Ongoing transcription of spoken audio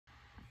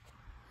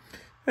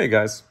Hey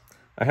guys,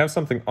 I have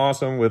something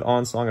awesome with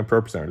OnSong and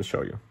ProPresenter to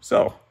show you.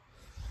 So,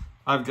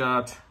 I've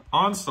got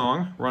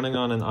OnSong running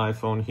on an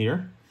iPhone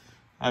here.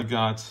 I've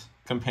got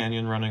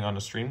Companion running on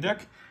a Stream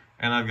Deck.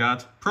 And I've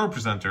got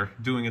ProPresenter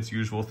doing its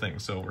usual thing.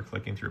 So we're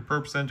clicking through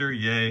ProPresenter,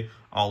 yay,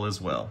 all is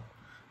well.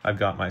 I've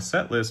got my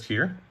set list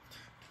here.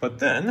 But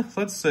then,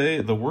 let's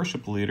say the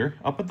worship leader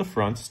up at the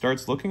front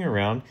starts looking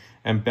around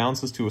and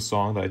bounces to a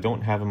song that I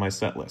don't have in my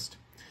set list.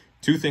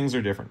 Two things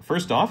are different.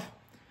 First off,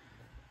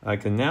 I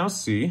can now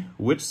see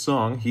which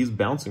song he's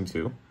bouncing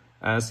to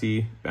as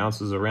he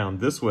bounces around.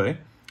 This way,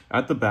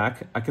 at the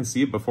back, I can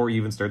see it before he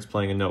even starts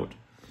playing a note.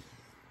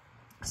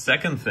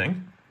 Second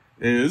thing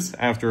is,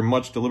 after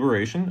much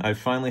deliberation, I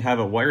finally have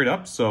it wired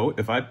up, so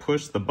if I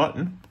push the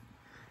button,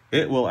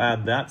 it will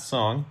add that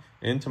song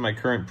into my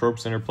current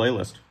ProPresenter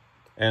playlist,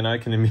 and I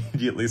can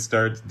immediately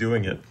start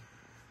doing it.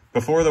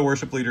 Before the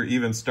worship leader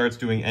even starts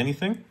doing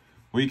anything,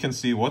 we can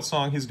see what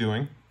song he's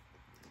doing,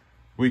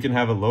 we can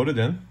have it loaded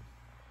in,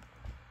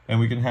 and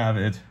we can have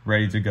it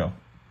ready to go.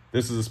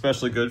 This is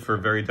especially good for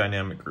very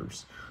dynamic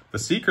groups. The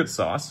secret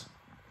sauce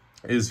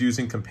is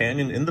using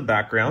Companion in the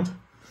background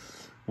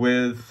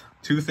with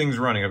two things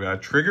running. I've got a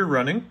trigger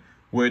running,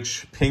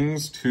 which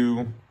pings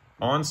to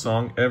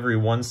OnSong every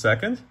 1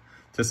 second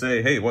to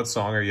say, hey, what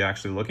song are you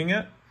actually looking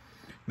at?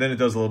 Then it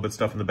does a little bit of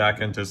stuff in the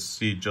back end to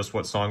see just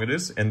what song it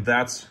is, and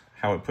that's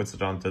how it puts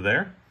it onto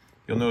there.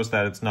 You'll notice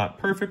that it's not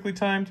perfectly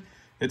timed.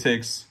 It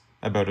takes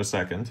about a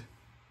second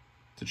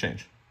to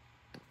change.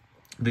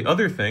 The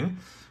other thing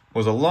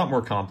was a lot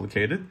more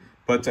complicated,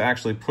 but to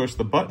actually push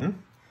the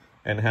button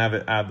and have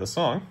it add the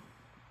song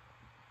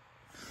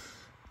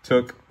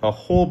took a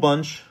whole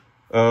bunch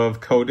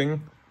of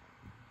coding,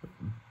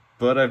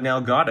 but I've now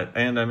got it,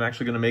 and I'm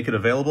actually going to make it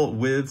available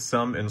with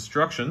some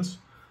instructions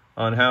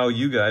on how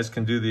you guys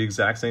can do the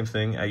exact same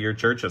thing at your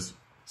churches.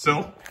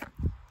 So,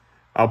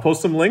 I'll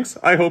post some links.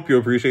 I hope you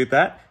appreciate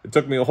that. It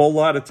took me a whole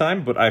lot of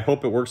time, but I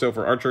hope it works out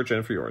for our church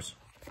and for yours.